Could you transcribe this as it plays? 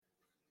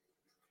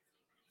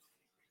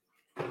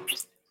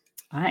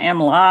I am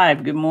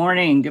live. Good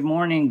morning. Good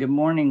morning. Good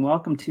morning.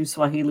 Welcome to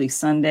Swahili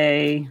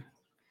Sunday.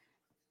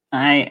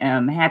 I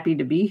am happy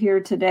to be here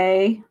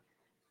today.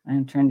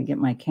 I'm trying to get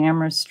my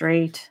camera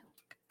straight.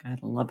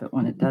 Gotta love it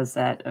when it does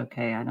that.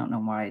 Okay, I don't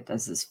know why it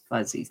does this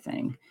fuzzy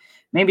thing.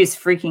 Maybe it's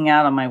freaking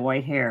out on my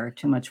white hair.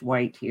 Too much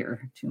white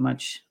here. Too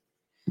much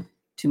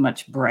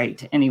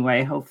bright.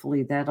 Anyway,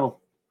 hopefully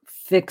that'll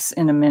fix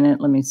in a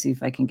minute. Let me see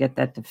if I can get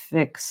that to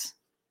fix.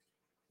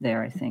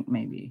 There, I think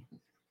maybe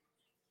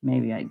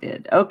I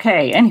did.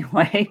 Okay.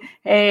 Anyway,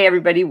 hey,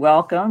 everybody.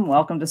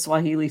 Welcome to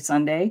Swahili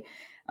Sunday.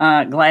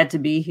 Glad to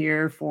be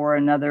here for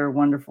another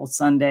wonderful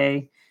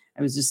Sunday.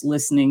 I was just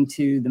listening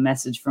to the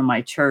message from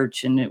my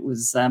church, and it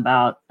was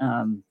about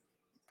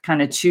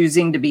kind of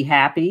choosing to be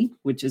happy,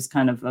 which is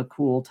kind of a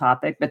cool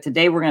topic. But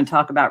today we're going to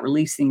talk about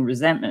releasing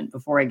resentment.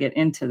 Before I get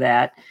into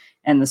that,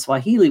 and the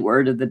Swahili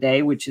word of the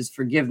day, which is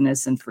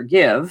forgiveness and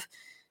forgive,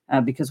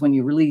 because when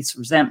you release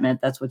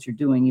resentment, that's what you're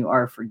doing. You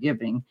are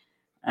forgiving.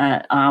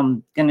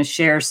 I'm going to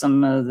share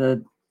some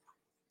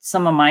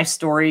of my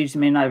stories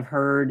you may not have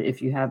heard.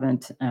 If you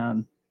haven't,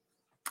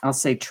 I'll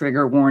say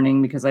trigger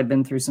warning, because I've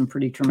been through some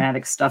pretty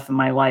traumatic stuff in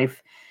my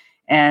life.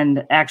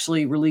 And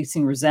actually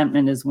releasing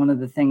resentment is one of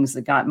the things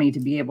that got me to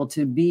be able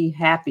to be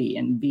happy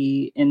and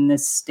be in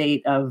this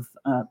state of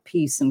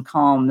peace and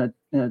calm, that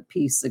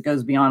peace that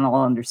goes beyond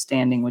all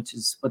understanding, which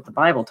is what the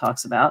Bible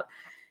talks about.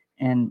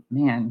 And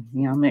man,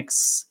 Meow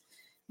Mix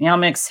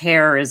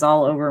hair is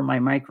all over my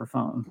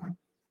microphone.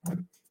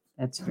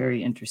 That's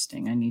very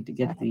interesting. I need to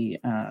get the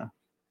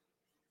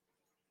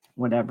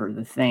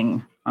the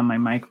thing on my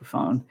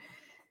microphone,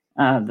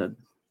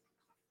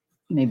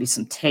 maybe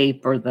some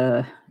tape or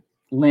the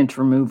lint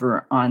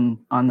remover on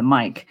the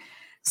mic.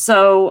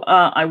 So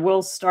I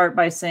will start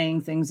by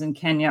saying things in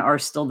Kenya are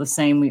still the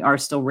same. We are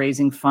still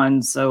raising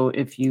funds. So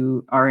if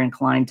you are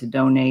inclined to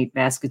donate,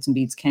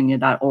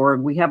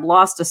 basketsandbeadskenya.org. We have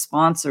lost a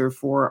sponsor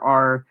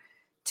for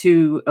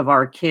two of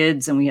our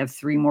kids, and we have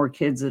 3 more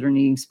kids that are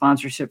needing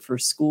sponsorship for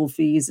school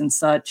fees and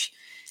such.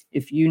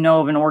 If you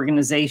know of an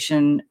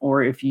organization,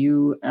 or if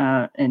you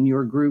and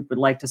your group would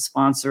like to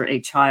sponsor a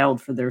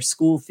child for their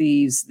school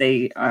fees,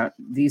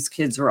 these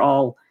kids are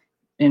all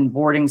in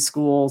boarding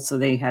school, so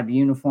they have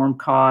uniform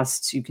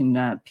costs. You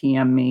can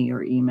PM me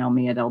or email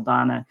me at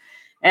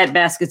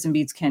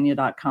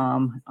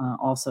eldana@basketsandbeadskenya.com.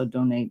 Also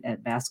donate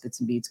at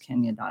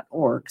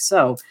basketsandbeadskenya.org.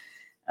 So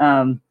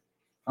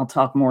I'll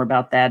talk more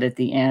about that at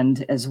the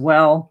end as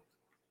well.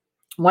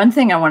 One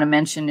thing I want to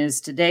mention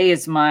is today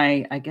is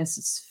my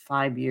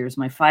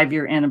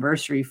 5-year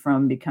anniversary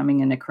from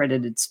becoming an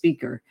accredited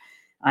speaker.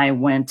 I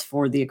went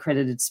for the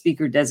accredited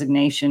speaker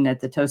designation at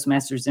the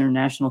Toastmasters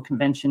International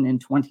Convention in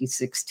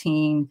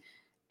 2016,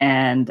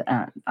 and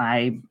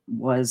I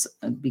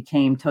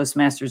became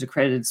Toastmasters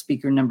accredited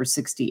speaker number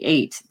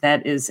 68.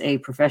 That is a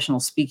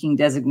professional speaking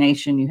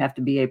designation. You have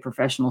to be a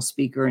professional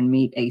speaker and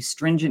meet a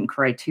stringent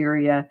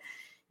criteria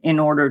in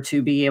order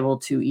to be able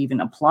to even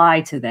apply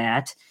to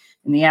that.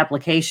 And the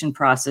application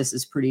process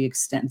is pretty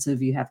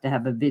extensive. You have to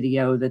have a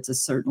video that's a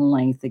certain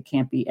length. It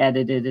can't be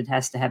edited. It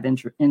has to have an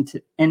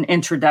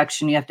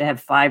introduction. You have to have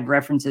 5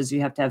 references.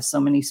 You have to have so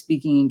many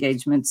speaking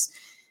engagements,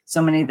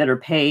 so many that are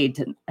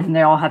paid, and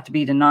they all have to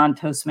be to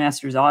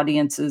non-Toastmasters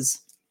audiences.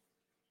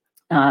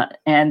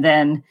 And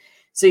then,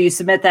 so you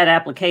submit that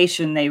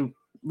application, they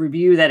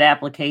review that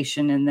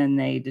application, and then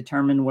they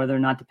determine whether or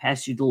not to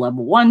pass you to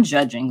level 1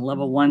 judging.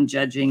 Level 1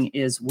 judging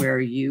is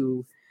where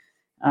your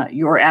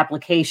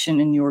application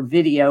and your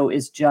video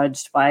is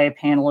judged by a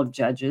panel of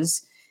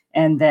judges,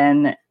 and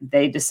then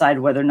they decide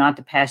whether or not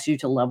to pass you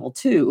to level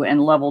 2.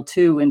 And level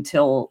 2,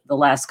 until the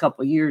last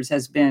couple of years,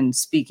 has been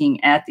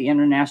speaking at the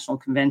International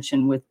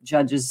Convention with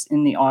judges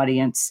in the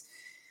audience.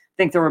 I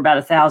think there were about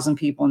 1,000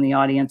 people in the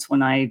audience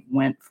when I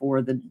went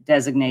for the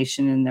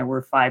designation, and there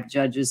were 5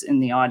 judges in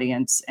the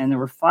audience, and there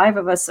were 5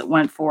 of us that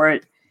went for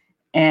it,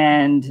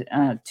 and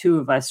 2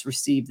 of us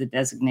received the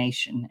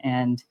designation.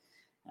 And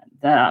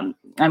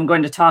I'm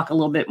going to talk a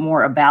little bit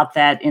more about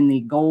that in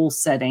the goal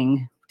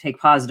setting, take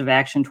positive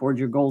action towards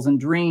your goals and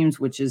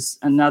dreams, which is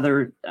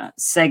another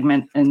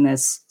segment in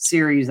this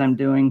series I'm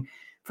doing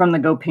from the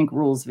Go Pink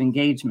Rules of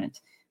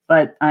Engagement.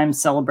 But I'm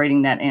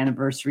celebrating that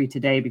anniversary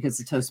today because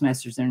the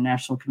Toastmasters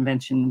International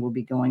Convention will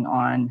be going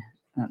on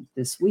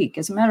this week.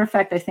 As a matter of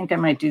fact, I think I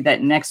might do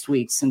that next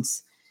week,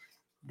 since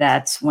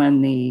that's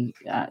when the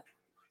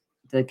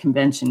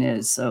convention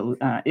is. So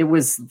it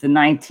was the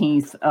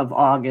 19th of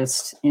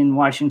August in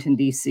Washington,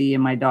 D.C.,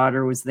 and my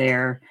daughter was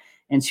there,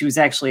 and she was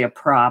actually a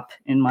prop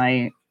in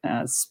my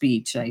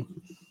speech. I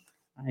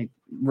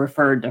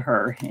referred to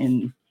her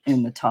in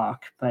the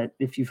talk, but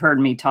if you've heard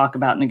me talk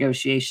about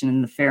negotiation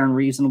in the Fair and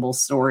Reasonable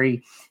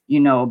story, you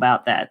know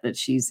about that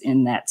she's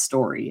in that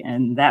story.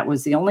 And that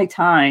was the only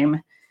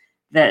time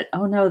there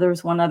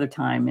was one other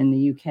time in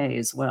the UK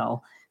as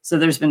well. So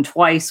there's been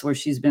twice where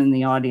she's been in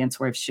the audience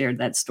where I've shared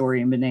that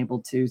story and been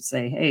able to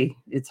say, hey,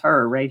 it's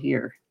her right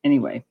here.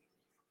 Anyway,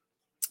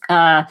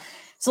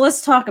 So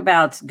let's talk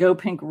about Go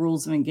Pink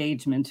Rules of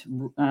Engagement.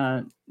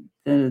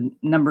 The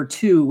number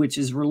 2, which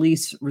is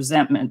Release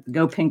Resentment.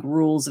 Go Pink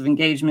Rules of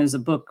Engagement is a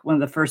book, one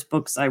of the first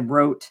books I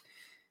wrote.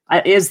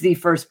 Is the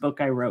first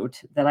book I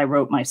wrote that I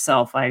wrote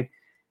myself. I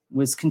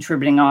was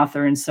contributing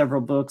author in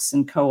several books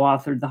and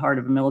co-authored the Heart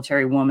of a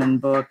Military Woman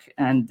book.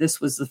 And this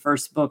was the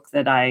first book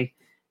that I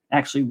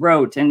actually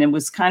wrote. And it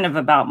was kind of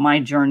about my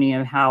journey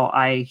of how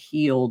I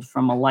healed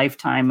from a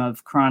lifetime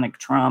of chronic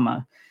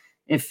trauma.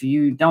 If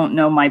you don't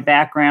know my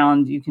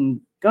background, you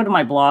can go to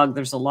my blog.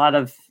 There's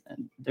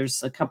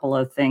a couple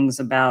of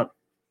things about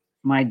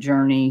my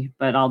journey,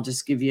 but I'll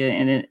just give you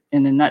in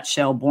a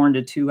nutshell. Born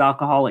to 2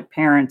 alcoholic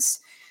parents.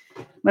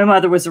 My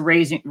mother was a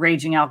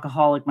raging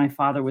alcoholic. My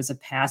father was a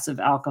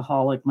passive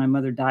alcoholic. My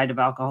mother died of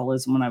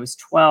alcoholism when I was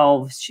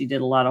 12. She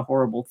did a lot of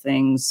horrible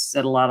things,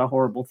 said a lot of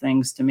horrible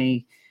things to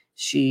me.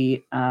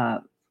 She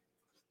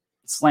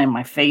slammed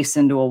my face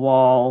into a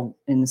wall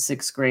in the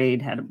 6th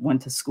grade, went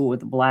to school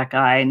with a black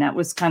eye. And that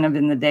was kind of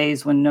in the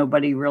days when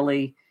nobody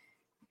really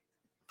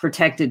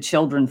protected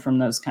children from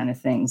those kind of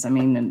things. I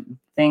mean,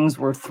 things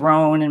were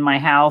thrown in my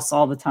house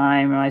all the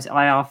time.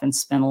 I often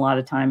spent a lot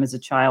of time as a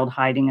child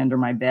hiding under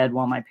my bed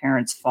while my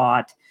parents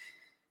fought.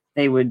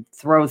 They would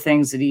throw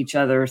things at each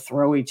other,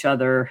 throw each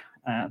other.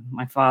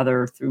 My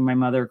father threw my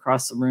mother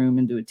across the room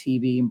into a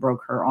TV and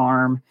broke her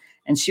arm.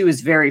 And she was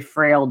very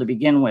frail to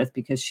begin with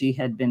because she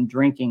had been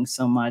drinking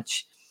so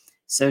much.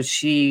 So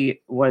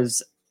she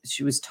was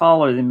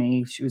taller than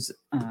me. She was,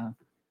 I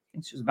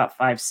think she was about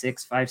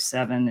 5'6",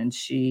 5'7", and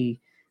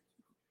she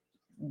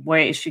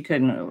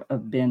couldn't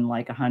have been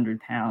like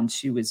 100 pounds.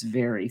 She was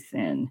very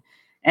thin.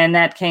 And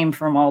that came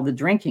from all the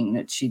drinking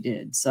that she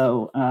did.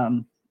 So,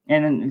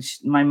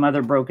 my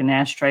mother broke an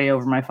ashtray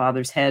over my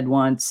father's head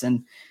once,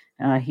 and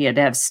he had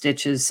to have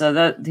stitches. So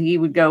that he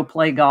would go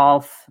play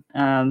golf,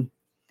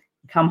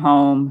 come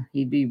home,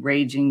 he'd be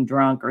raging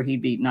drunk, or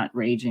he'd be not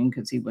raging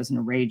because he wasn't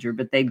a rager,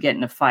 but they'd get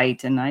in a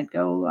fight, and I'd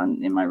go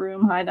in my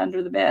room, hide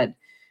under the bed.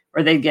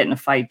 Or they'd get in a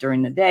fight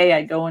during the day,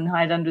 I'd go and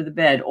hide under the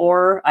bed.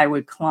 Or I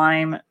would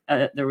climb,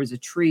 there was a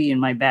tree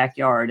in my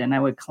backyard, and I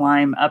would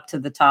climb up to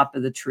the top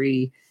of the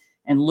tree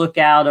and look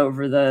out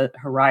over the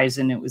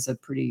horizon. It was a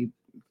pretty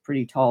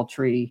tall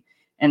tree.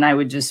 And I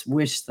would just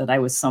wish that I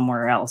was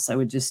somewhere else. I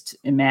would just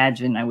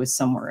imagine I was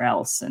somewhere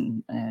else.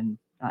 And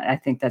I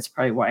think that's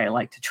probably why I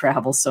like to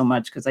travel so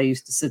much, because I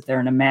used to sit there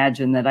and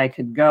imagine that I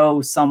could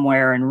go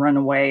somewhere and run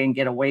away and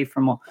get away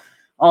from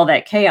all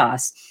that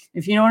chaos.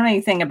 If you know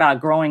anything about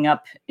growing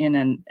up in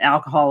an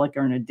alcoholic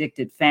or an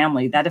addicted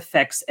family, that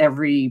affects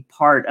every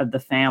part of the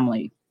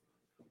family.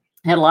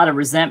 I had a lot of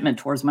resentment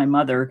towards my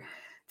mother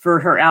for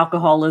her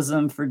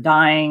alcoholism, for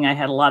dying. I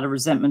had a lot of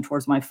resentment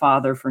towards my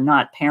father for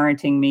not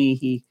parenting me.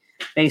 He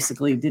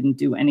basically didn't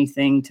do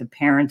anything to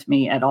parent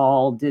me at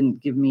all,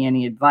 didn't give me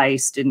any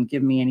advice, didn't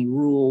give me any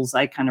rules.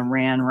 I kind of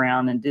ran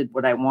around and did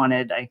what I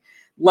wanted.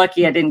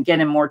 Lucky I didn't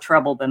get in more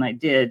trouble than I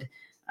did,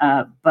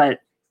 but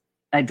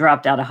I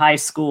dropped out of high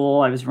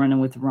school. I was running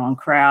with the wrong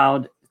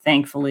crowd.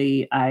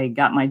 Thankfully, I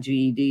got my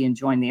GED and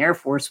joined the Air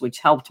Force, which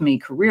helped me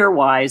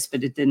career-wise,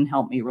 but it didn't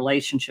help me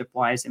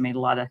relationship-wise. I made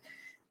a lot of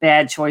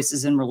bad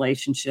choices in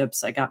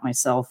relationships. I got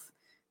myself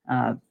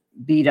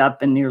beat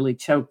up and nearly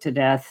choked to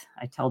death.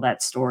 I tell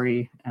that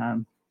story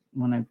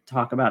when I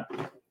talk about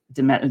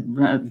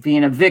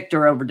being a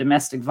victor over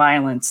domestic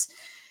violence.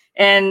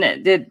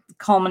 And the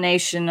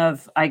culmination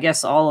of, I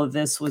guess, all of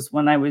this was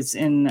when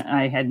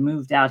I had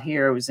moved out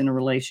here. I was in a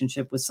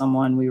relationship with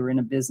someone. We were in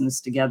a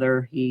business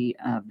together. He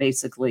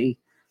basically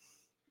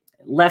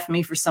left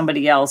me for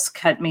somebody else,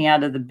 cut me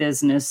out of the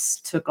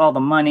business, took all the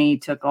money,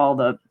 took all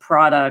the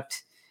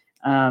product,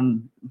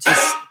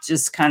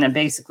 just kind of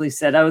basically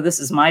said, oh, this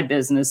is my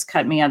business,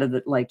 cut me out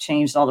of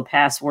changed all the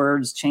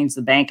passwords, changed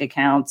the bank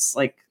accounts,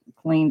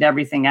 cleaned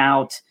everything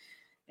out.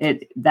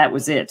 That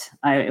was it.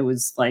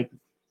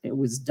 It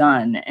was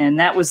done. And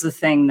that was the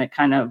thing that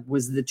kind of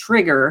was the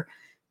trigger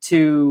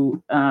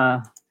to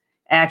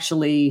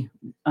actually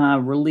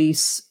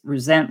release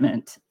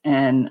resentment.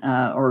 And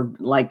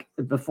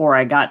before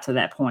I got to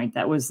that point,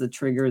 that was the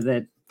trigger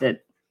that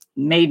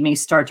made me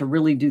start to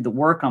really do the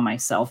work on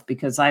myself,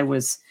 because I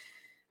was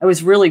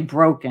really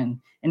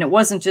broken. And it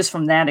wasn't just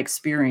from that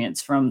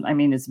experience.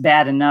 It's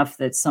bad enough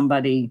that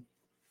somebody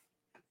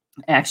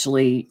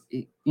actually,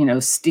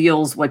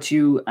 steals what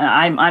you,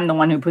 I'm the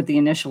one who put the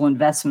initial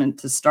investment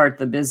to start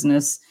the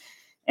business.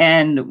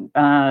 And,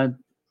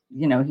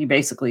 he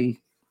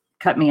basically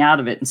cut me out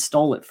of it and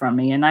stole it from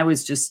me. And I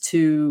was just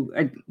too,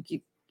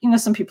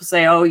 some people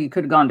say, oh, you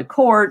could have gone to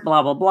court,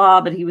 blah, blah, blah.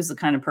 But he was the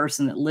kind of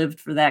person that lived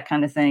for that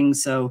kind of thing.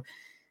 So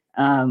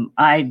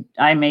I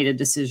made a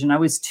decision. I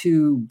was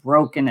too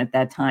broken at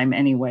that time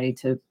anyway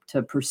to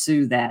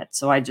pursue that.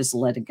 So I just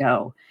let it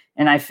go.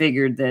 And I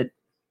figured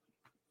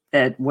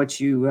that what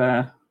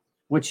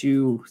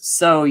you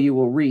sow, you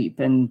will reap.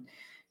 And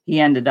he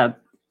ended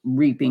up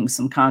reaping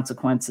some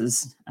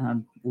consequences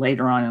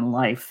later on in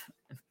life.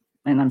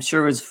 And I'm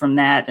sure it was from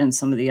that and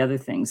some of the other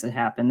things that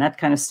happened. That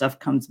kind of stuff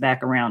comes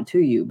back around to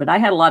you. But I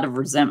had a lot of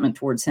resentment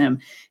towards him.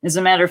 As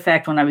a matter of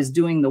fact, when I was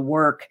doing the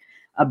work,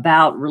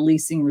 about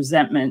releasing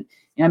resentment.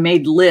 I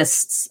made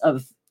lists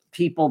of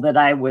people that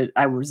I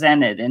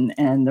resented,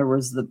 and there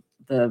was the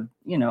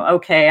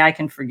okay, I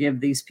can forgive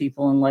these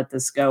people and let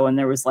this go. And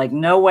there was like,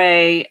 no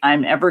way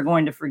I'm ever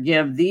going to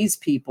forgive these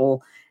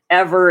people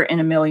ever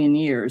in a million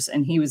years.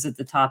 And he was at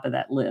the top of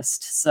that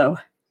list. So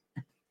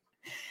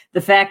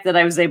the fact that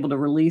I was able to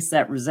release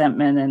that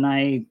resentment and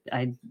I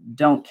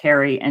don't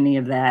carry any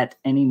of that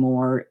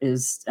anymore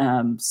is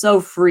so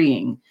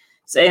freeing.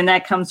 So, and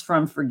that comes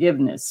from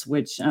forgiveness,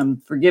 which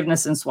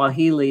forgiveness in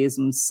Swahili is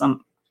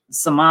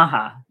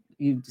samaha.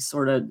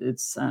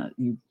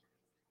 You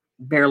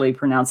barely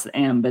pronounce the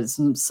M, but it's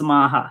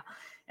samaha.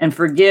 And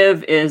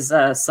forgive is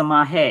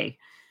samahe.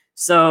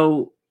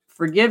 So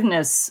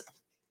forgiveness.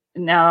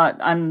 Now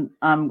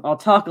I'll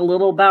talk a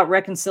little about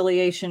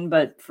reconciliation,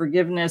 but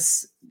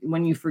forgiveness,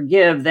 when you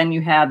forgive, then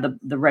you have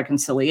the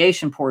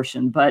reconciliation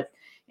portion. But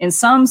in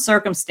some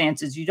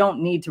circumstances, you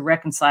don't need to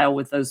reconcile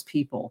with those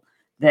people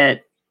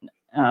that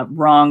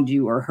wronged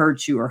you or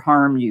hurt you or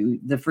harmed you.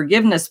 The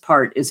forgiveness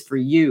part is for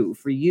you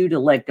to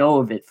let go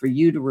of it, for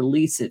you to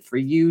release it, for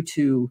you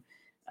to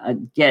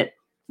get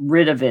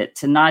rid of it,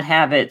 to not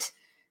have it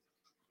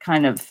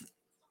kind of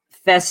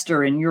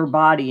fester in your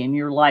body, in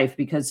your life,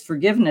 because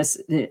forgiveness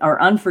or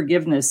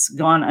unforgiveness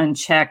gone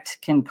unchecked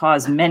can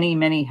cause many,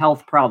 many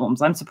health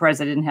problems. I'm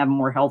surprised I didn't have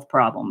more health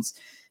problems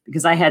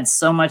because I had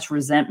so much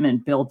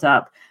resentment built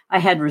up. I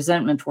had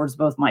resentment towards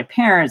both my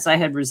parents. I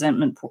had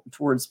resentment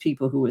towards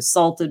people who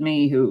assaulted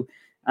me, who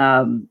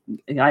I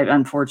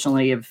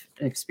unfortunately have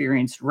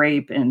experienced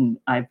rape, and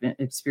I've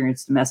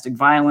experienced domestic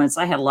violence.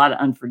 I had a lot of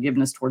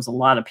unforgiveness towards a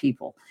lot of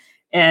people.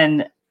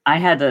 And I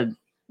had to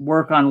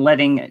work on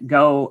letting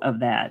go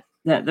of that.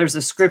 There's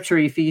a scripture,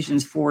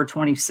 Ephesians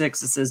 4:26,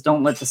 that says,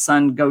 don't let the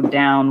sun go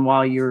down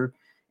while you're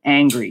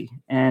angry.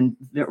 And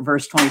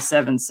verse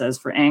 27 says,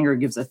 for anger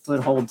gives a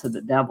foothold to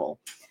the devil.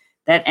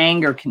 That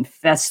anger can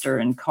fester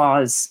and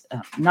cause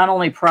not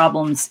only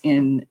problems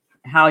in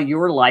how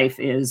your life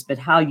is, but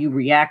how you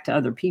react to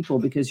other people,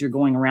 because you're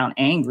going around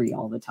angry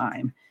all the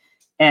time.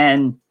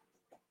 And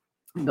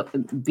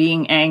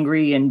being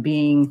angry and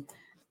being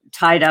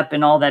tied up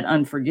in all that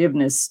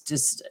unforgiveness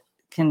just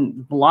can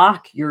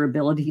block your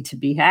ability to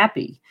be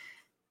happy.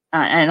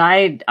 And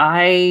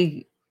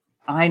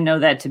I know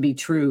that to be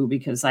true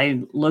because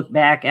I look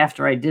back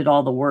after I did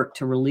all the work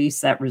to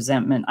release that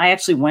resentment. I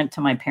actually went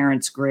to my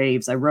parents'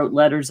 graves. I wrote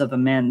letters of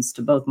amends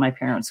to both my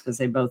parents because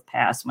they both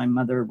passed. My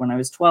mother when I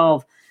was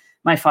 12,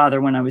 my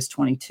father when I was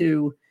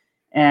 22.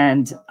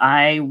 And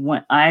I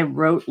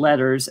wrote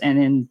letters, and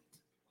in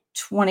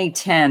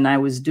 2010, I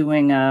was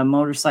doing a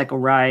motorcycle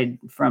ride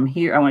from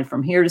here. I went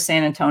from here to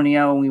San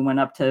Antonio, and we went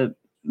up to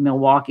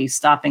Milwaukee,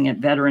 stopping at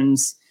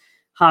veterans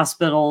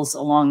hospitals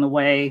along the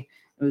way.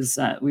 It was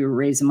we were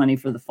raising money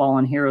for the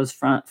Fallen Heroes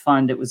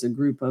Fund. It was a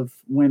group of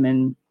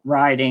women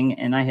riding,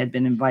 and I had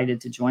been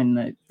invited to join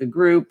the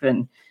group,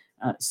 and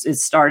it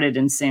started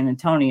in San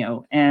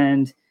Antonio.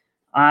 And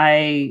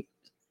I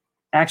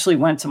actually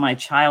went to my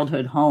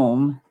childhood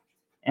home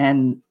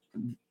and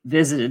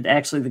visited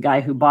actually the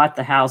guy who bought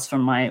the house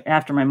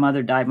after my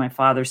mother died. My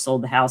father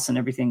sold the house and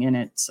everything in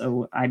it.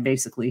 So I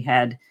basically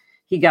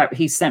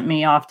he sent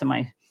me off to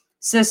my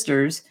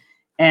sister's,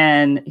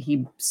 and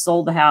he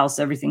sold the house,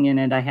 everything in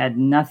it. I had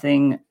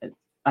nothing.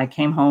 I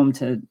came home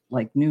to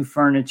like new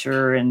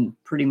furniture, and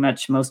pretty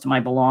much most of my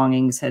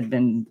belongings had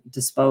been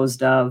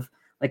disposed of,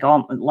 like a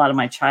lot of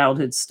my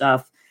childhood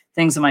stuff,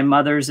 things that my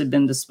mother's had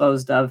been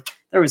disposed of.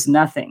 There was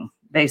nothing.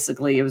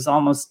 Basically, it was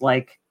almost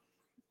like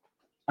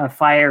a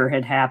fire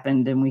had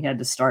happened and we had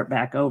to start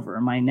back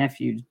over. My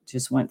nephew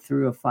just went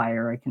through a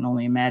fire. I can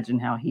only imagine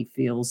how he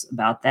feels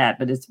about that.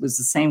 But it was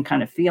the same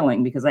kind of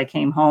feeling because I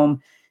came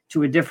home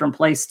to a different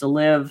place to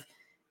live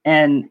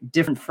and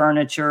different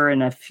furniture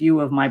and a few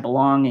of my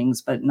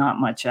belongings, but not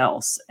much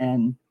else.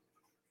 And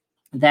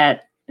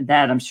that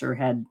I'm sure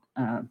had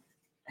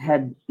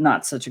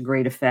not such a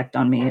great effect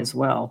on me as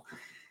well.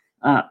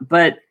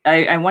 But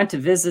I went to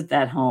visit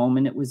that home,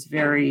 and it was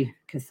very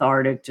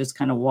cathartic, just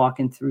kind of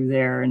walking through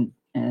there and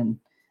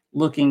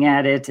looking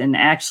at it. And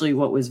actually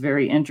what was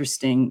very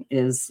interesting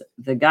is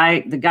the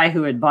guy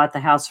who had bought the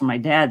house from my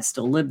dad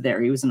still lived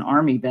there. He was an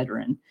Army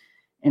veteran,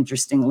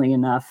 interestingly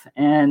enough.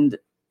 And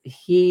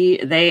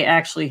they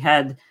actually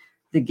had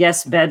the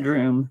guest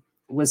bedroom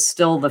was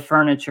still the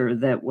furniture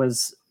that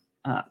was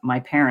my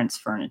parents'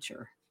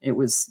 furniture.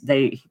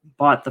 They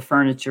bought the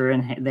furniture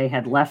and they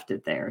had left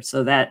it there.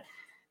 So that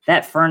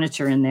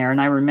furniture in there, and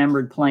I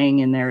remembered playing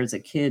in there as a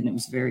kid, and it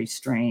was very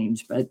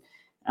strange, but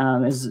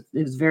it was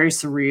very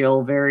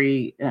surreal,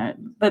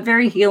 but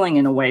very healing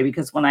in a way,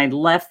 because when I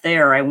left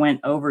there, I went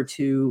over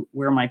to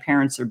where my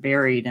parents are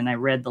buried, and I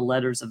read the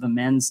letters of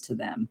amends to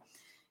them.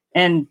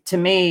 And to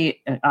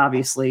me,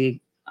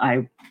 obviously,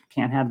 I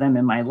can't have them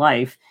in my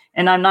life.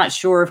 And I'm not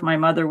sure if my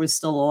mother was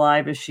still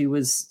alive, if she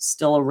was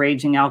still a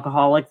raging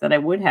alcoholic, that I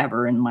would have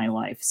her in my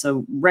life.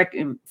 So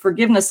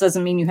forgiveness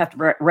doesn't mean you have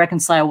to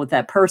reconcile with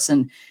that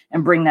person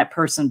and bring that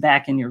person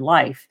back in your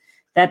life.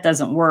 That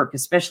doesn't work,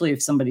 especially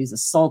if somebody's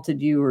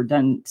assaulted you or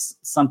done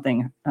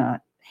something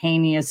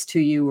heinous to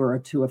you or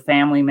to a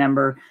family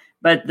member.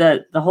 But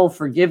the whole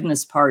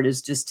forgiveness part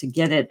is just to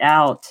get it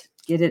out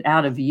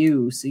of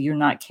you, so you're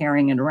not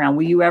carrying it around.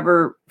 Will you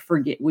ever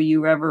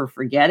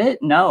forget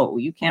it? No,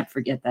 you can't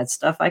forget that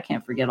stuff. I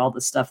can't forget all the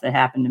stuff that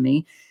happened to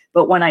me.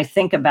 But when I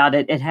think about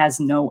it, it has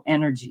no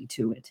energy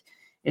to it.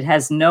 It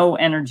has no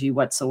energy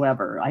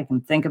whatsoever. I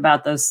can think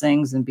about those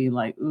things and be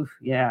like, ooh,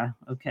 yeah,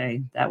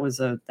 okay, that was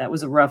a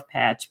rough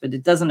patch, but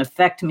it doesn't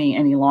affect me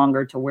any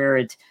longer to where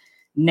it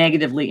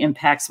negatively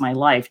impacts my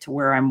life, to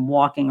where I'm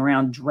walking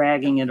around,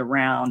 dragging it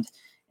around,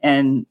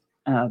 and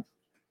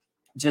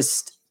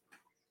just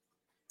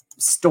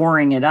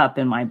storing it up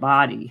in my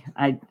body.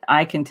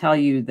 I can tell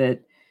you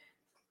that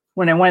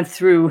when I went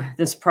through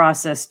this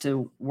process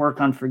to work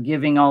on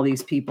forgiving all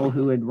these people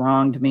who had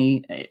wronged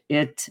me,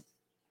 it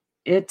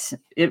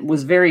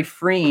was very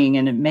freeing,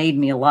 and it made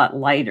me a lot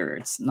lighter.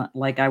 It's not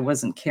like I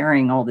wasn't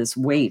carrying all this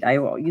weight. I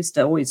used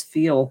to always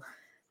feel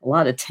a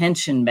lot of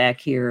tension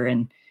back here,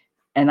 and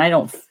I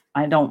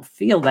don't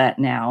feel that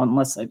now,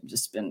 unless I've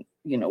just been,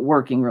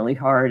 working really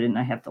hard and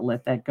I have to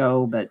let that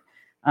go. But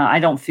I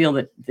don't feel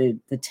that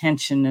the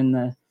tension and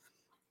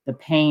the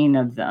pain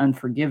of the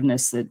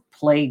unforgiveness that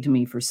plagued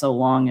me for so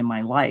long in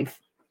my life.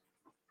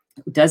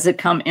 Does it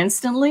come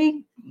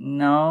instantly?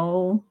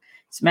 No.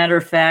 As a matter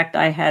of fact,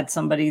 I had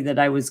somebody that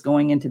I was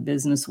going into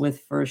business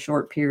with for a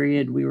short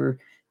period. We were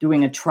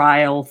doing a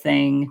trial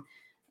thing,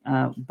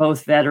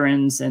 both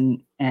veterans,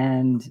 and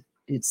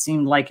it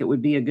seemed like it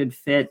would be a good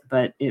fit,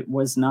 but it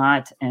was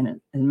not. And as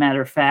a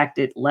matter of fact,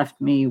 it left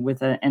me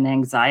with an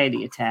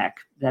anxiety attack.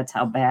 That's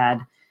how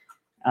bad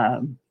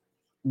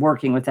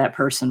working with that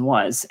person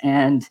was.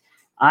 And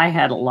I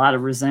had a lot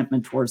of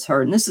resentment towards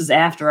her. And this is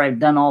after I've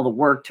done all the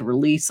work to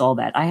release all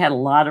that. I had a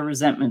lot of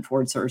resentment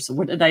towards her. So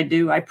what did I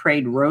do? I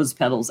prayed rose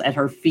petals at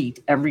her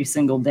feet every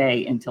single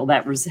day until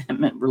that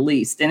resentment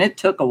released. And it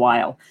took a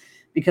while,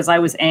 because I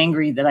was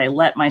angry that I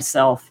let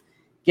myself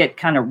get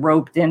kind of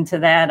roped into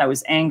that. I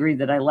was angry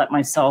that I let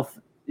myself,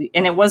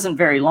 and it wasn't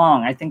very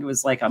long. I think it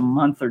was like a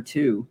month or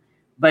two.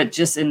 But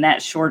just in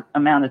that short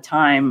amount of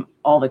time,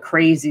 all the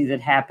crazy that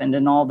happened,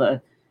 and all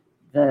the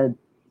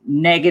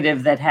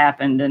negative that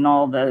happened, and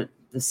all the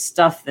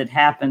stuff that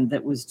happened,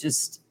 that was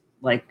just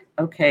like,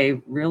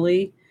 okay,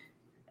 really?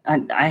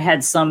 I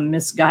had some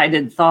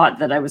misguided thought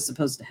that I was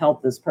supposed to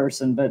help this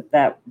person, but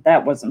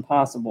that wasn't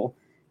possible.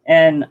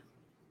 And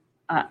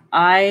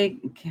I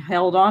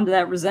held on to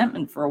that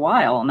resentment for a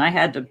while, and I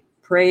had to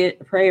pray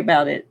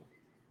about it.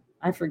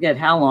 I forget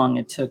how long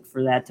it took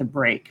for that to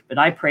break, but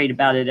I prayed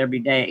about it every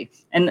day.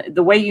 And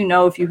the way you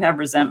know if you have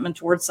resentment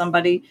towards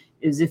somebody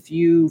is if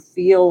you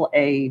feel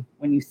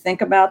when you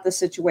think about the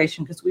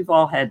situation, because we've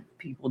all had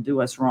people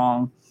do us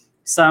wrong.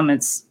 Some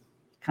it's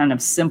kind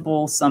of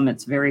simple, some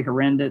it's very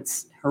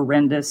horrendous,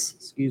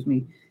 excuse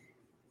me.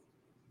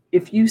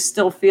 If you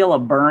still feel a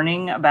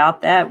burning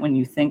about that when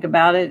you think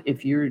about it,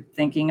 if you're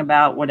thinking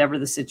about whatever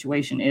the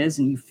situation is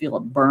and you feel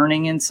it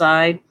burning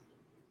inside,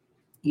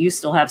 you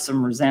still have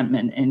some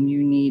resentment, and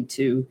you need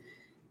to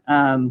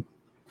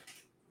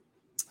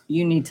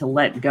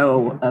let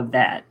go of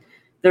that.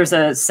 There's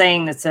a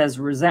saying that says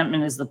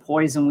resentment is the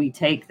poison we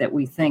take that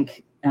we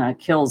think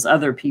kills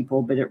other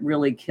people, but it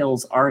really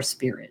kills our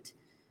spirit.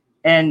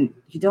 And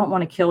you don't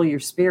want to kill your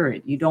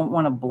spirit. You don't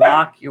want to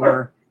block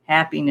your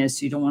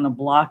happiness. You don't want to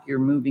block your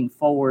moving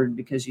forward,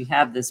 because you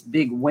have this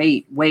big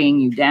weight weighing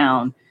you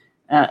down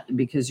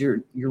because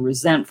you're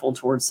resentful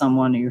towards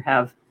someone, or you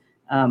have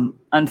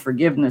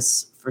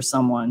unforgiveness for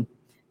someone.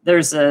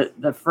 There's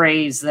the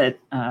phrase that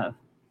a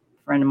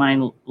friend of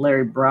mine,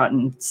 Larry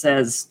Broughton,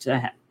 says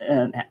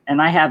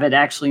and I have it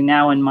actually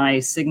now in my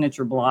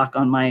signature block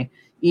on my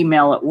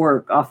email at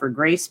work: offer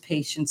grace,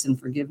 patience, and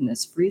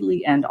forgiveness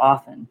freely and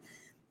often.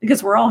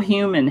 Because we're all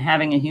human,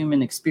 having a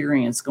human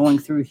experience, going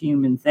through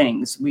human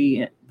things.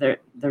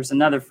 There's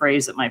another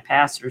phrase that my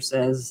pastor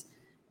says,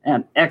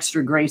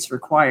 extra grace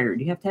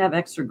required. You have to have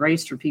extra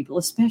grace for people,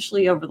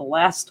 especially over the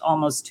last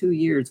almost 2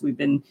 years. We've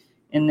been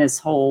in this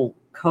whole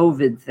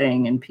COVID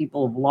thing, and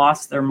people have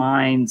lost their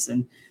minds,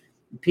 and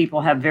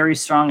people have very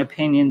strong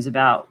opinions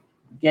about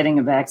getting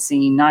a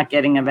vaccine, not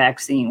getting a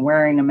vaccine,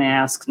 wearing a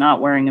mask, not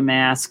wearing a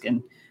mask,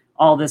 and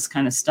all this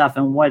kind of stuff,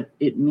 and what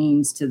it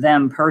means to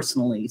them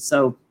personally.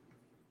 So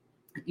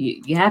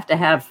you have to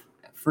have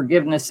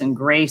forgiveness and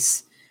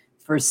grace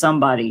for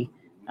somebody,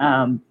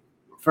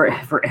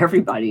 for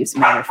everybody, as a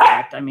matter of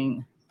fact. I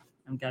mean,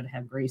 I've got to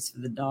have grace for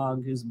the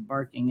dog who's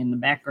barking in the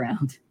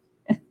background.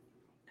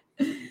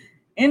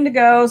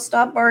 Indigo,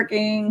 stop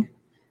barking.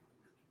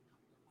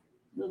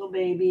 Little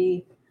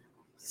baby.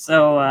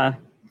 So,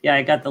 yeah,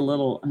 I got the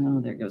little, oh,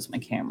 there goes my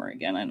camera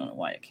again. I don't know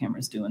why the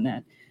camera's doing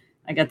that.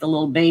 I got the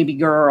little baby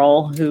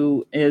girl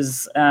who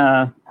is,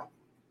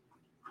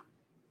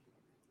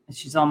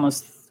 she's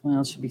almost,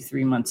 well, she'll be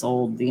 3 months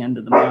old the end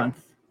of the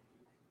month.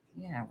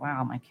 Yeah,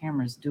 wow, my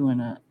camera's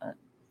doing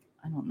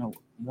I don't know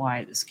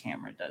why this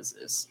camera does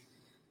this.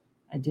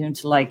 I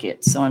don't like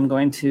it, so I'm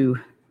going to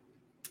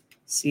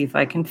see if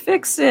I can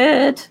fix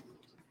it.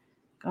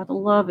 Gotta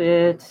love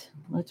it.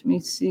 Let me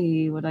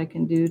see what I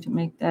can do to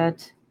make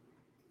that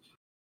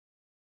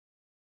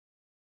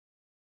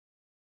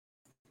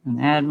And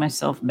add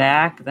myself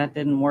back. That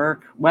didn't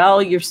work.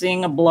 Well, you're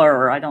seeing a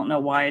blur. I don't know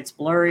why it's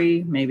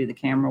blurry. Maybe the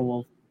camera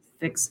will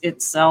fix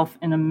itself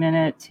in a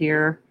minute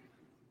here.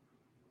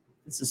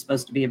 This is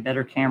supposed to be a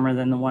better camera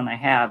than the one I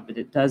have, but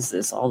it does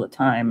this all the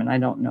time, and I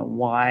don't know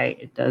why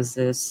it does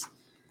this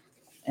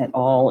at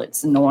all.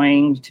 It's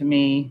annoying to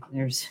me.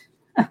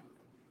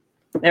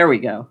 There we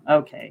go.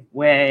 Okay,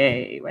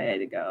 way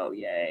to go.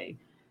 Yay.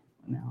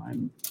 Now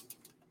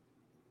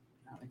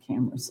the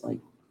camera's like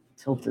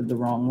tilted the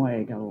wrong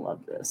way. Gotta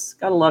love this.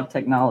 Gotta love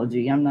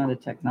technology. I'm not a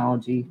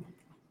technology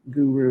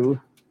guru.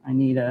 I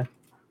need oh,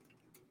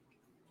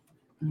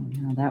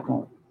 no, that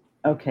won't.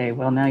 Okay,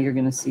 well, now you're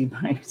gonna see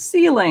my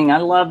ceiling. I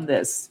love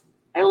this.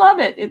 I love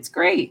it. It's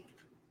great.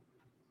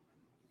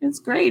 It's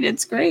great.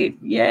 It's great.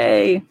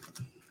 Yay.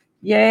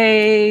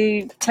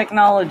 Yay,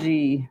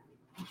 technology.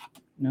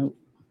 Nope.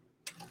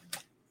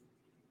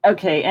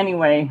 Okay,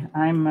 anyway,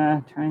 I'm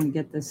trying to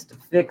get this to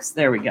fix.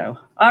 There we go.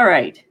 All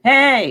right.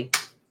 Hey,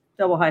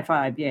 double high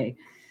five. Yay.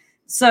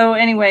 So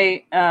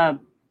anyway,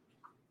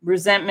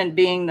 resentment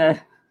being the...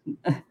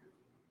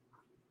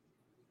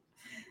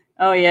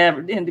 Oh, yeah,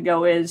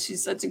 Indigo is.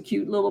 She's such a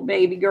cute little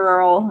baby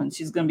girl, and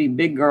she's going to be a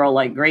big girl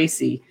like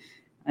Gracie.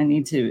 I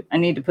need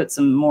to put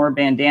some more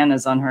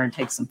bandanas on her and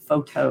take some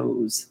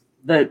photos.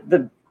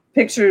 The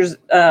pictures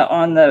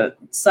on the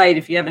site,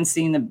 if you haven't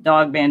seen the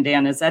dog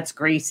bandanas, that's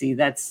Gracie.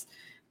 That's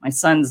my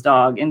son's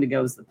dog.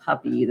 Indigo's the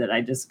puppy that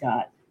I just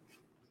got.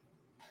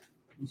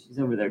 She's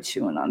over there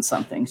chewing on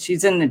something.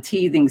 She's in the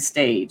teething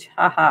stage.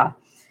 Ha.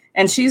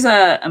 And she's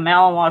a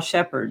Malinois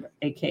Shepherd,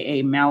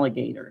 a.k.a.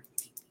 Maligator.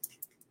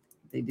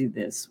 They do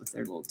this with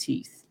their little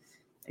teeth.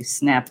 They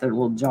snap their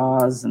little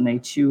jaws and they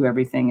chew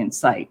everything in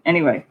sight.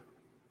 Anyway,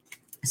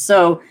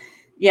 so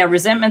yeah,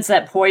 resentment's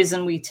that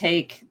poison we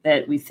take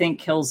that we think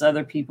kills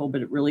other people,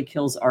 but it really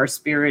kills our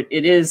spirit.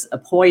 It is a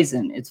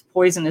poison. It's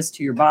poisonous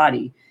to your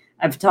body.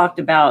 I've talked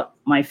about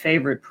my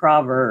favorite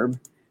proverb,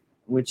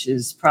 which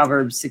is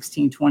Proverbs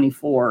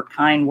 16:24.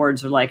 Kind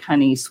words are like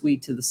honey,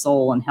 sweet to the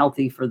soul and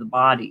healthy for the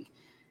body.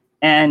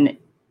 And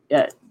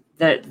that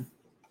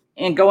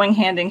in going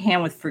hand in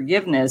hand with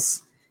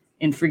forgiveness,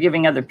 in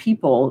forgiving other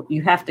people,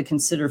 you have to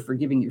consider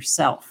forgiving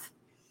yourself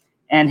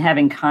and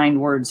having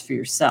kind words for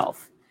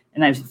yourself.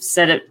 And I've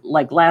said it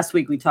like last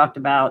week, we talked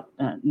about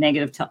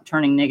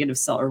turning negative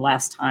self, or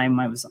last time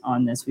I was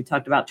on this, we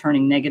talked about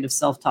turning negative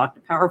self-talk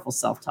to powerful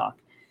self-talk.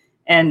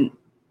 And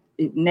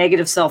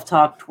negative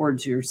self-talk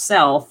towards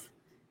yourself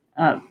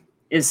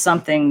is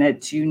something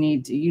that you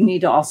need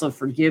to also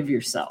forgive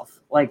yourself.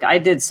 Like I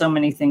did so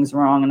many things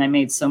wrong and I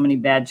made so many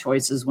bad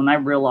choices when I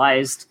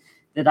realized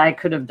that I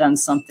could have done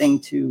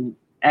something to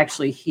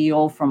actually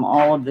heal from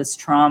all of this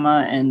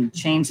trauma and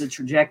change the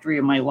trajectory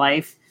of my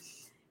life.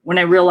 When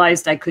I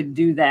realized I could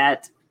do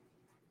that,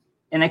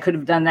 and I could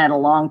have done that a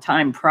long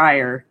time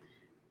prior,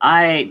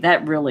 I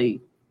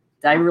really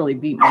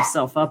beat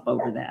myself up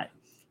over that.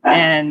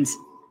 And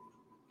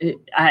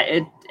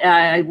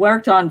I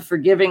worked on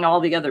forgiving all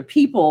the other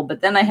people,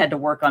 but then I had to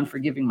work on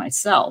forgiving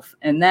myself.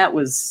 And that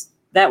was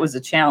a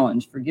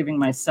challenge, forgiving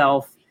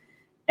myself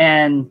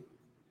and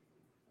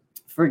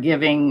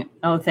forgiving.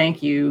 Oh,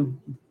 thank you.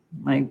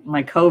 My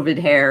COVID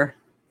hair.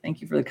 Thank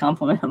you for the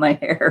compliment on my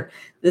hair.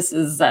 This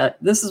is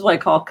what I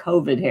call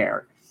COVID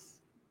hair.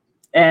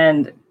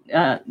 And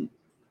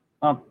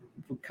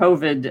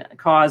COVID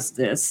caused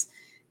this.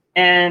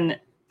 And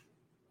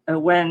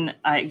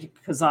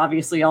because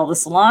obviously all the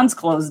salons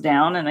closed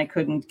down and I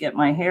couldn't get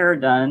my hair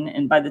done.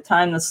 And by the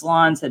time the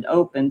salons had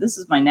opened, this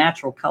is my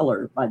natural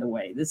color, by the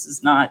way. This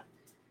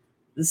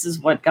is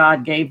what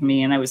God gave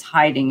me, and I was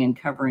hiding and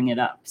covering it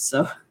up.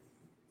 So,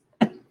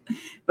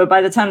 but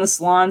by the time the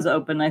salons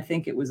opened, I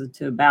think it was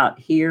to about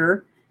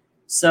here.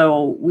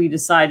 So we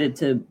decided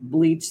to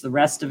bleach the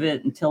rest of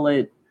it until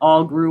it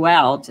all grew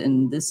out.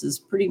 And this is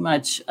pretty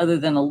much, other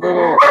than a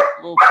little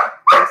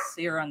piece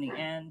here on the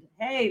end.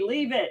 Hey,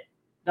 leave it.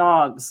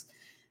 Dogs,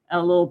 a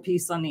little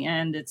piece on the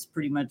end. It's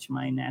pretty much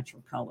my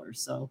natural color.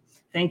 So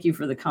thank you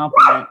for the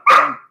compliment.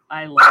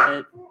 I love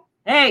it.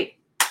 Hey,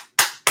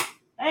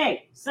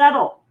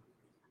 settle.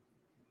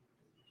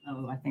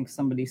 Oh, I think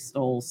somebody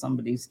stole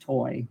somebody's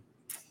toy.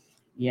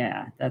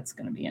 Yeah, that's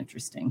going to be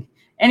interesting.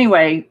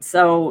 Anyway,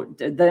 so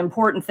the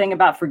important thing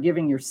about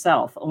forgiving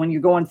yourself, when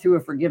you're going through a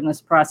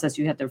forgiveness process,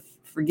 you have to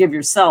forgive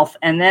yourself.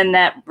 And then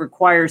that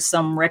requires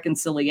some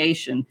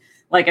reconciliation.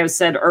 Like I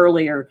said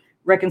earlier,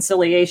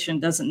 reconciliation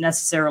doesn't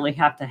necessarily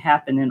have to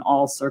happen in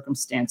all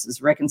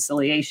circumstances.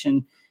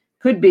 Reconciliation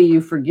could be you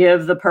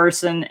forgive the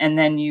person and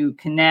then you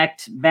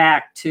connect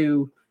back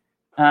to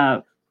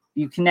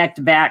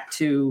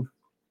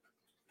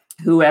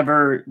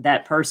whoever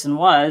that person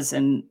was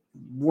and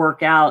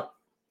work out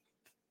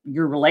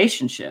your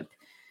relationship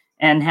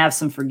and have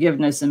some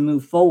forgiveness and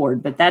move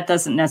forward. But that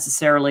doesn't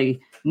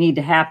necessarily need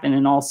to happen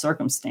in all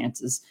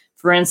circumstances.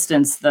 For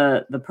instance,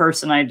 the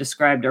person I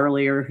described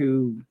earlier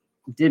who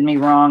did me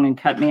wrong and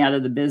cut me out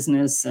of the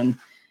business and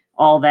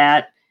all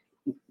that,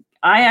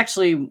 I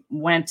actually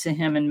went to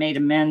him and made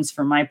amends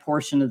for my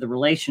portion of the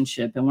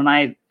relationship.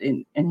 And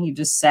and he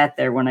just sat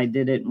there when I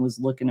did it and was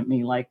looking at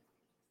me like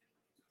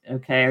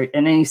Okay.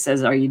 And then he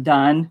says, are you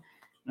done?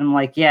 And I'm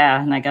like,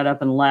 yeah. And I got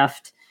up and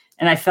left.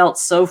 And I felt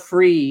so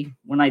free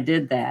when I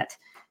did that.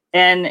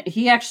 And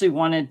he actually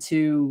wanted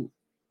to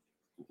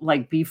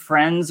like be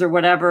friends or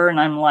whatever. And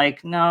I'm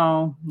like,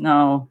 no,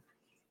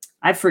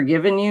 I've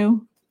forgiven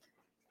you.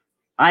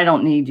 I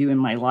don't need you in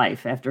my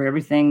life after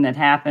everything that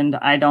happened.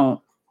 I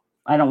don't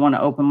want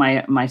to open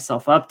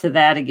myself up to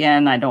that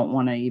again. I don't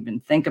want to even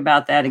think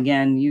about that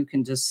again. You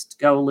can just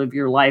go live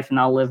your life and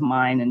I'll live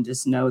mine, and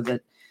just know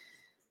that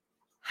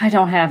I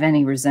don't have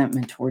any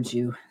resentment towards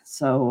you.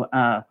 So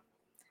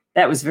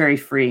that was very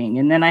freeing.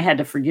 And then I had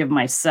to forgive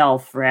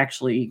myself for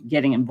actually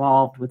getting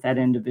involved with that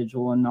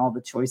individual and all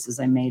the choices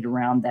I made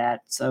around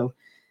that. So,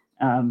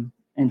 and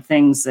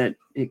things that,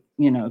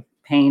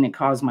 pain it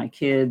caused my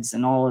kids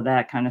and all of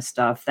that kind of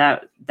stuff,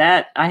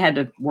 that I had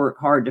to work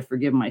hard to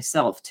forgive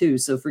myself too.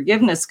 So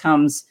forgiveness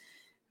comes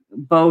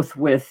both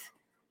with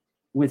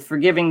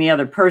forgiving the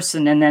other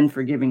person and then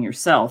forgiving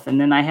yourself.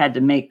 And then I had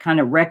to kind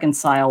of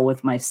reconcile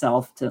with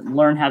myself to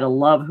learn how to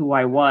love who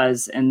I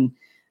was and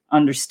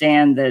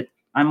understand that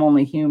I'm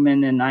only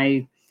human, and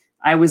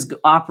I was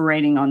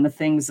operating on the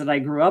things that I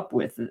grew up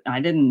with. I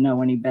didn't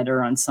know any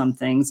better on some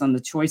things, on the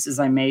choices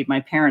I made.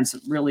 My parents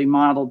really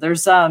modeled.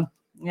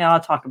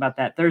 I'll talk about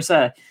that.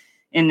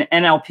 In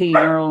NLP,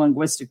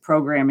 neuro-linguistic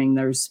programming,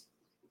 there's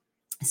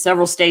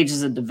several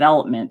stages of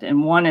development,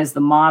 and one is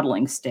the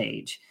modeling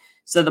stage.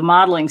 So the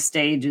modeling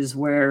stage is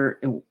where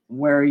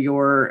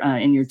you're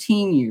in your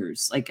teen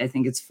years, like I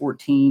think it's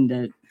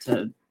 14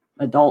 to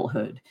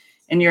adulthood.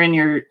 And you're in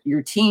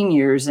your teen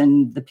years,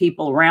 and the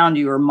people around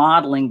you are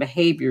modeling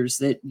behaviors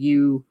that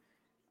you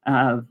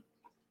end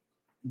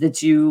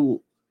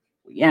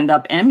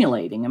up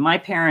emulating. And my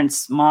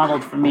parents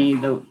modeled for me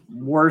the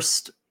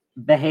worst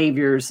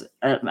behaviors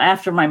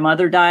after my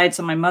mother died.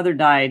 So my mother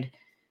died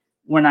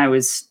when I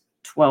was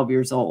 12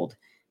 years old,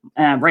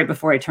 right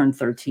before I turned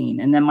 13.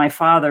 And then my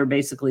father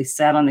basically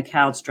sat on the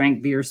couch,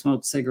 drank beer,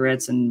 smoked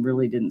cigarettes, and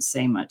really didn't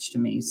say much to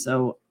me.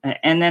 So,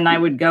 and then I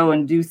would go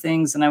and do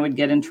things and I would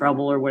get in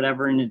trouble or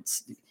whatever. And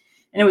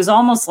it was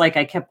almost like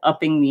I kept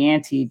upping the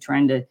ante,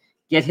 trying to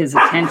get his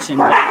attention.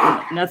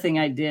 But nothing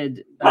I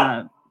did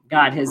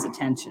got his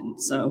attention.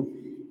 So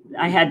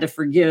I had to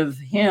forgive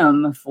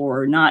him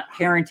for not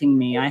parenting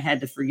me. I had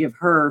to forgive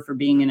her for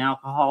being an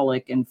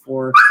alcoholic and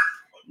for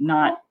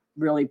not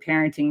really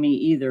parenting me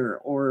either,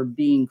 or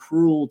being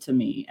cruel to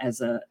me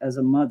as a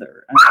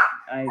mother.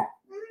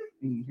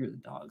 You hear the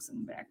dogs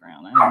in the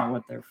background. I don't know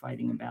what they're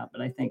fighting about,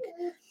 but I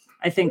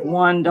think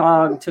one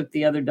dog took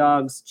the other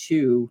dog's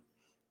chew.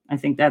 I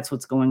think that's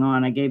what's going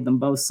on. I gave them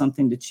both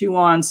something to chew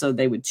on so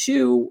they would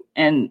chew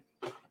and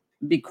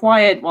be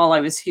quiet while I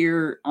was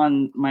here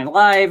on my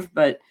live,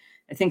 but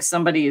I think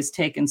somebody has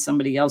taken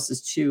somebody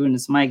else's chew, and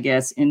it's my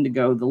guess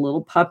Indigo, the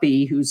little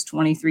puppy who's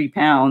 23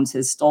 pounds,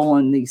 has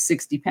stolen the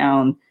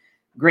 60-pound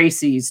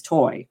Gracie's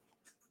toy.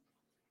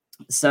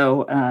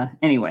 So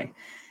anyway,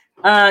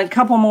 a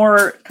couple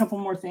more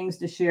things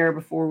to share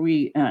before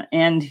we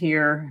end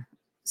here.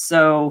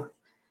 So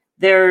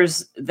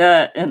there's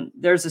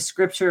a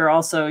scripture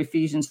also,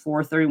 Ephesians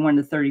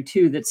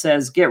 4:31-32, that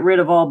says, get rid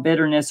of all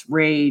bitterness,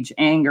 rage,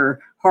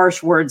 anger,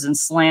 harsh words, and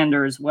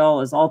slander, as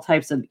well as all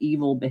types of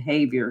evil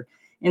behavior.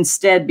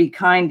 Instead, be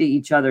kind to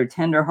each other,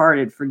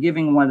 tenderhearted,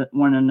 forgiving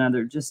one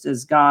another, just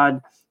as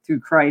God through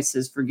Christ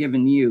has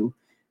forgiven you.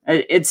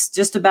 It's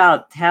just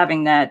about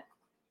having that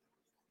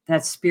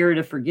spirit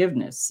of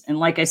forgiveness. And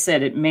like I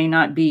said, it may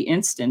not be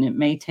instant. It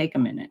may take a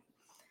minute.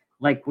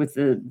 Like with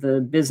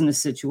the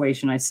business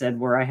situation I said,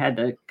 where I had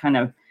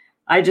to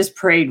I just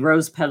prayed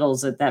rose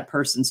petals at that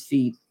person's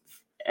feet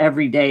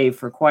every day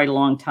for quite a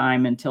long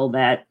time until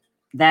that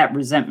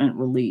resentment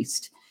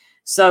released.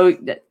 So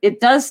it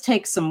does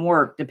take some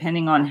work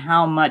depending on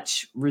how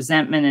much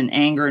resentment and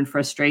anger and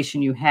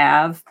frustration you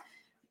have.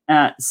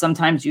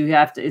 Sometimes you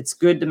have to, it's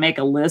good to make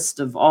a list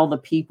of all the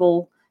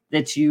people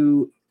that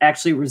you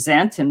actually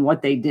resent and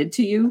what they did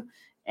to you,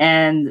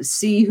 and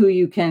see who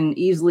you can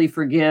easily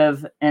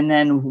forgive, and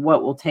then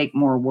what will take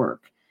more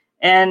work.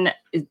 And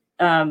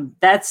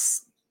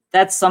that's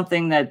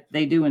something that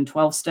they do in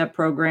 12-step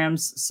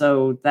programs.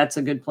 So that's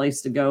a good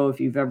place to go if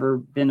you've ever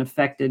been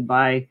affected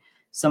by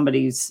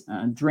somebody's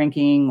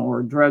drinking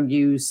or drug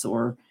use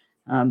or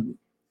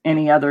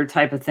any other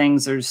type of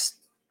things. There's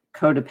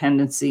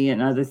codependency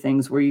and other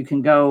things where you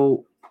can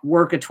go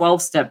work a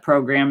 12-step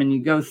program, and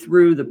you go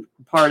through the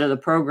part of the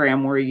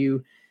program where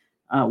you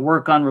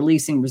work on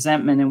releasing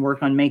resentment and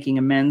work on making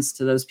amends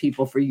to those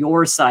people for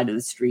your side of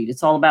the street.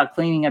 It's all about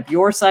cleaning up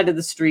your side of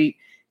the street,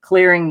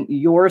 clearing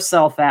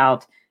yourself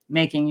out,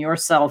 making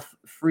yourself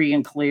free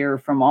and clear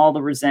from all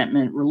the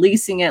resentment,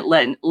 releasing it,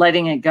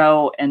 letting it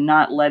go, and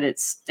not let it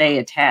stay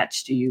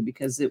attached to you,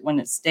 because when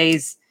it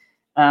stays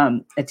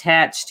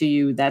attached to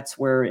you, that's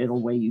where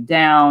it'll weigh you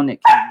down.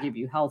 It can give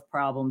you health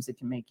problems. It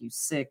can make you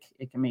sick.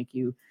 It can make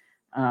you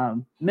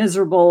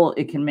miserable.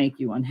 It can make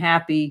you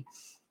unhappy.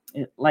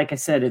 Like I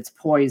said, it's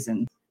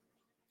poison.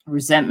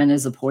 Resentment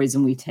is a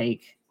poison we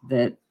take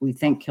that we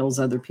think kills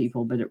other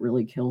people, but it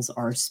really kills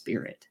our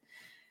spirit.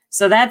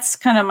 So that's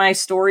kind of my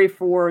story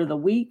for the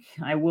week.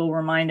 I will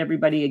remind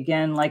everybody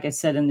again, like I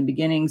said in the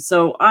beginning.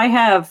 So I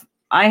have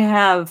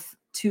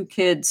 2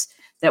 kids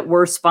that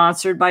were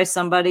sponsored by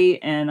somebody,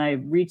 and I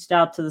reached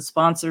out to the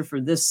sponsor for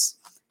this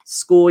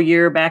school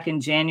year back in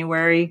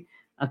January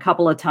a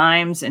couple of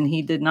times, and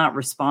he did not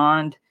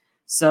respond.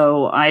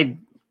 So I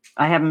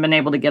haven't been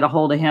able to get a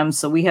hold of him.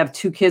 So we have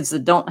 2 kids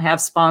that don't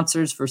have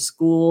sponsors for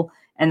school,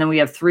 and then we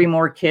have 3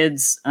 more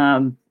kids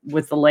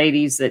with the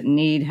ladies that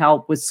need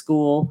help with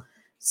school.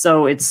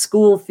 So it's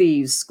school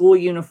fees, school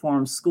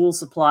uniforms, school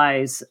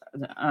supplies,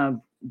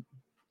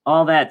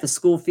 all that. The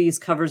school fees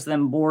covers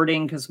them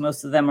boarding because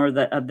most of them are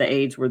of the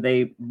age where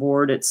they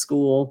board at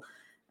school,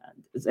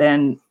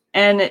 and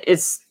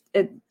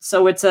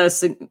so it's a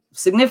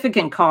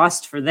significant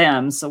cost for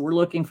them. So we're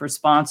looking for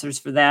sponsors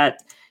for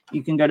that.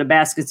 You can go to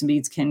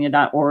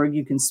basketsandbeadskenya.org.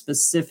 You can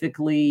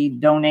specifically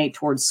donate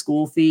towards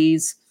school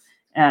fees.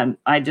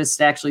 I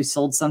just actually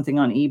sold something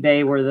on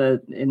eBay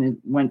and it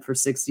went for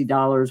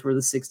 $60, where the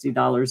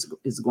 $60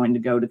 is going to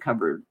go to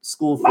cover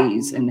school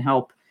fees and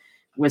help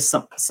with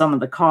some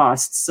of the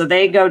costs. So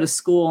they go to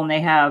school and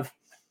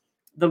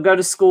they'll go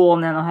to school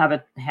and then they'll have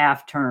a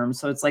half term.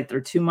 So it's like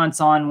they're 2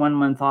 months on, 1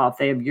 month off.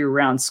 They have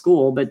year-round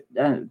school, but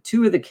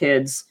 2 of the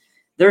kids,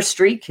 they're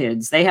street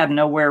kids. They have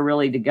nowhere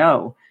really to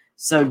go.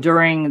 So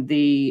during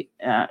the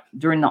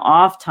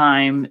off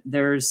time,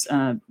 there's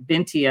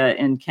Bintia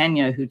in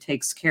Kenya who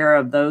takes care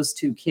of those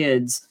 2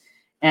 kids,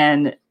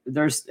 and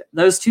there's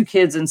those 2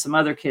 kids and some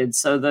other kids.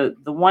 So the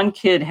one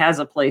kid has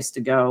a place to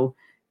go,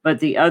 but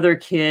the other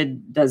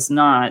kid does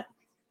not.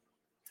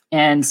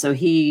 And so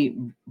he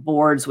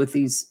boards with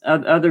these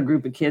other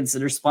group of kids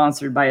that are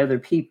sponsored by other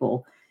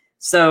people.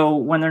 So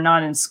when they're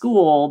not in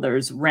school,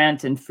 there's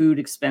rent and food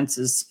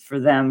expenses for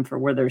them for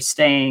where they're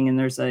staying. And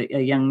there's a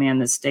young man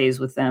that stays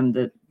with them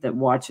that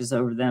watches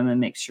over them and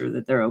makes sure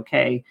that they're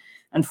okay.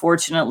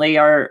 Unfortunately,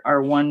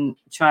 our one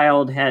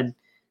child had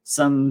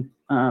some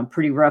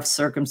pretty rough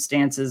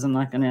circumstances. I'm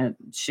not going to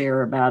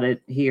share about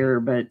it here,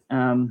 but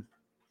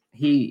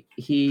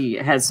he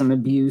had some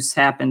abuse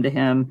happen to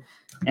him.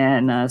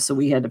 And so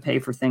we had to pay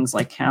for things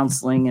like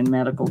counseling and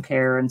medical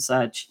care and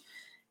such.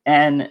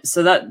 And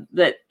so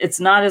that it's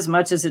not as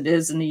much as it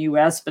is in the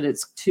US, but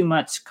it's too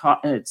much.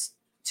 It's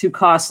too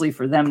costly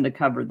for them to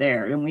cover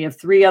there. And we have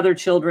 3 other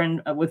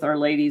children with our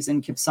ladies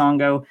in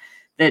Kipsongo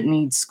that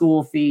need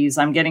school fees.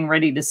 I'm getting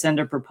ready to send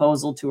a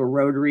proposal to a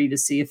Rotary to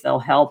see if they'll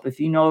help. If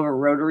you know of a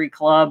Rotary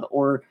club,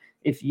 or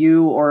if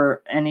you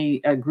or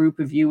a group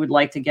of you would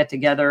like to get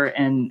together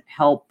and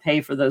help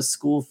pay for those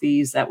school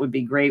fees, that would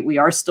be great. We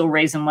are still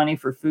raising money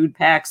for food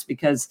packs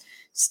because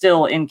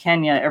still in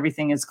Kenya,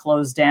 everything is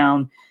closed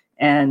down.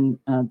 And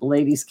the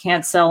ladies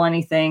can't sell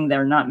anything.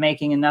 They're not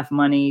making enough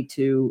money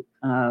to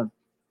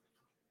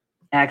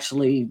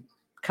actually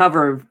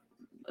cover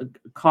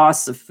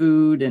costs of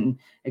food and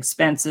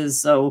expenses.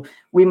 So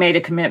we made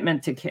a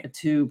commitment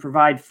to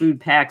provide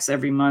food packs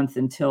every month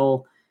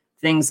until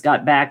things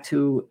got back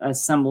to a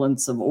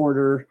semblance of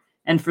order.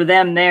 And for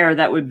them there,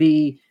 that would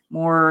be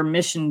more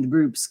mission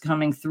groups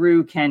coming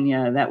through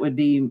Kenya. That would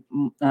be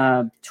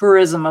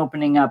tourism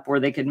opening up where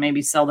they could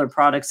maybe sell their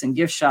products in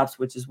gift shops,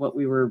 which is what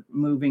we were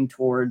moving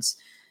towards.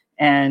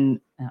 And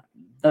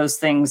those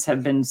things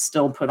have been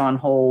still put on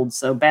hold.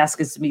 So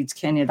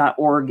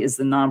basketsandbeadskenya.org is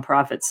the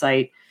nonprofit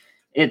site.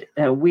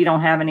 We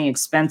don't have any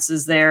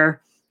expenses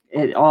there.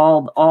 It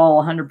all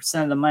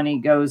 100% of the money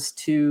goes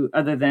to,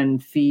 other than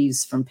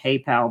fees from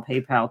PayPal.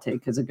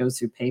 Because it goes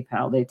through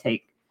PayPal,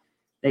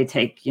 they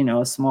take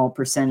a small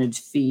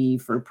percentage fee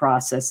for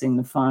processing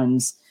the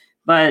funds,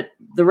 but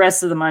the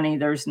rest of the money,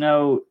 there's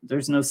no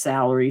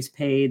salaries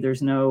paid.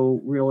 There's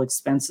no real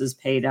expenses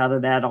paid out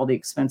of that. All the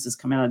expenses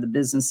come out of the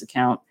business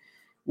account,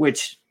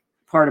 which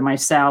part of my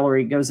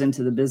salary goes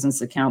into the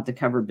business account to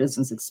cover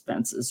business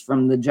expenses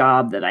from the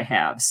job that I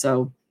have.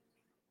 So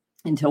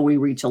until we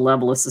reach a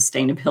level of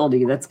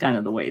sustainability, that's kind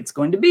of the way it's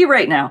going to be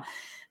right now.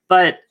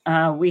 But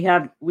we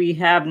have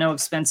no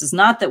expenses.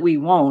 Not that we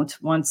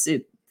won't. Once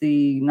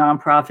the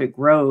nonprofit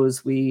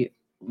grows, we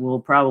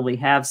will probably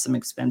have some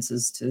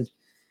expenses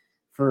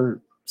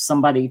for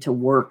somebody to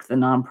work the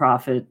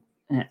nonprofit,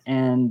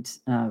 and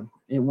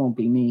it won't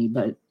be me,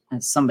 but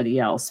somebody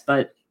else.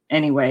 But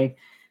anyway,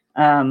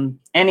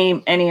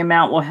 any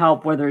amount will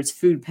help, whether it's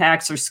food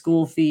packs or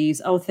school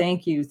fees. Oh,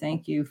 thank you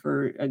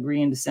for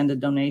agreeing to send a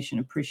donation.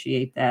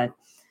 Appreciate that.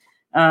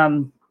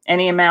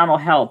 Any amount will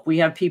help. We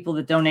have people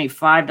that donate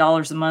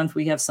 $5 a month.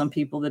 We have some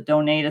people that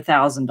donate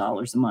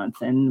 $1,000 a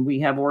month, and we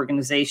have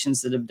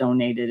organizations that have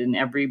donated, and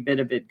every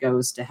bit of it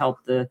goes to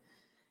help the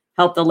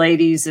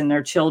ladies and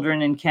their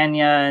children in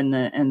Kenya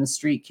and the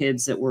street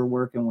kids that we're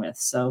working with.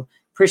 So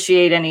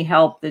appreciate any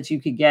help that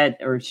you could get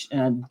or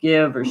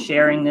give, or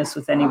sharing this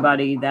with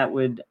anybody. That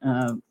would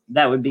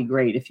be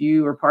great. If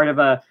you are part of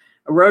a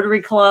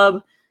Rotary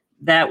club,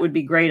 that would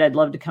be great. I'd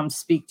love to come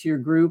speak to your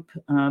group.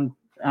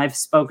 I've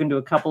spoken to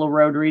a couple of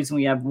Rotaries, and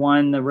we have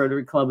one, the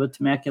Rotary Club of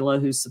Temecula,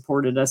 who's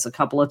supported us a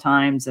couple of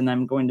times, and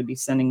I'm going to be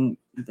sending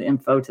the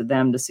info to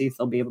them to see if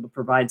they'll be able to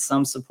provide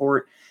some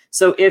support.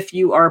 So if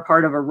you are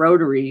part of a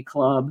Rotary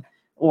club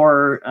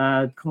or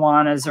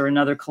Kiwanis or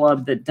another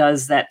club that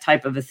does that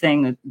type of a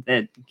thing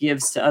that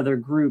gives to other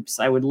groups,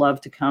 I would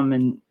love to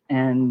come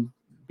and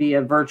be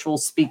a virtual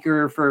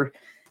speaker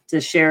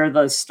to share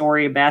the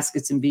story of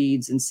Baskets and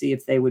Beads and see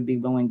if they would be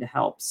willing to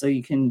help. So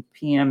you can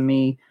PM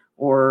me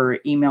or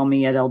email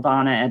me at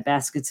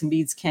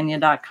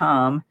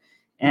eldonna@basketsandbeadskenya.com,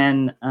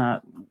 and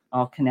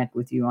I'll connect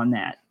with you on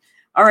that.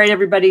 All right,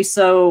 everybody.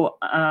 So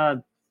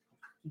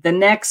the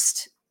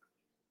next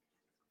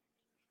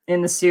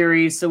in the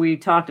series, so we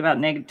talked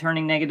about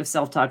turning negative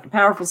self-talk to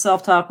powerful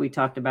self-talk. We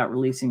talked about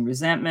releasing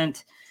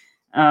resentment.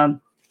 The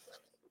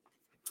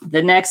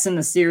next in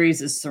the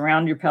series is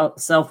surround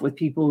yourself with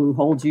people who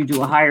hold you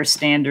to a higher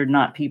standard,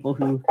 not people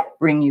who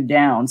bring you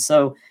down.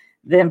 So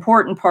the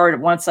important part,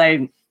 once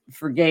I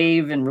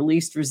forgave and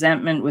released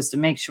resentment, was to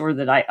make sure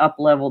that I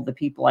up-leveled the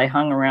people I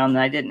hung around,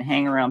 that I didn't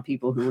hang around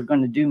people who were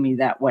going to do me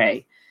that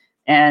way.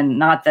 And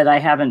not that I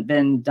haven't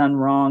been done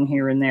wrong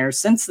here and there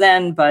since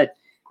then, but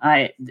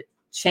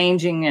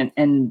changing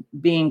and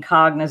being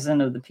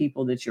cognizant of the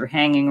people that you're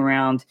hanging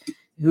around,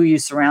 who you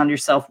surround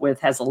yourself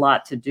with, has a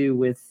lot to do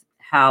with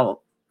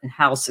how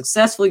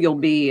successful you'll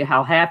be,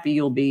 how happy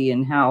you'll be,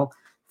 and how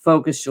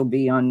focused you'll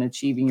be on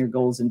achieving your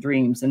goals and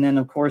dreams. And then,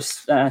 of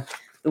course, the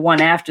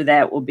one after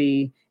that will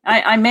be,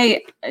 I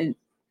may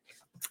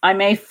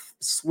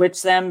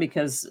switch them,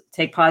 because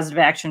take positive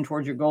action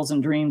towards your goals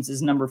and dreams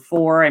is number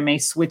 4. I may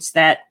switch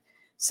that,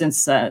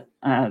 since I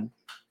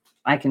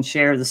can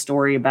share the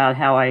story about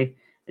how I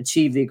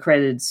achieve the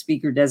accredited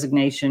speaker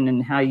designation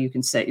and how you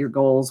can set your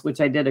goals, which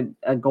I did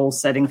a goal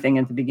setting thing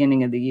at the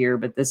beginning of the year,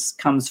 but this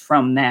comes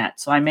from that.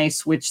 So I may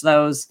switch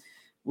those.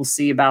 We'll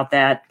see about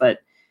that. But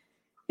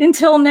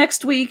until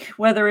next week,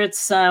 whether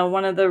it's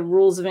one of the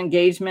rules of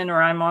engagement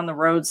or I'm on the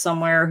road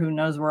somewhere, who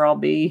knows where I'll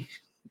be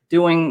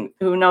doing,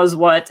 who knows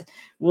what,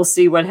 we'll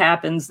see what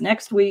happens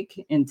next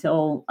week.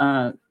 Until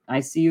I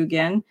see you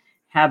again,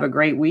 have a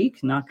great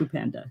week.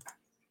 Nakupenda.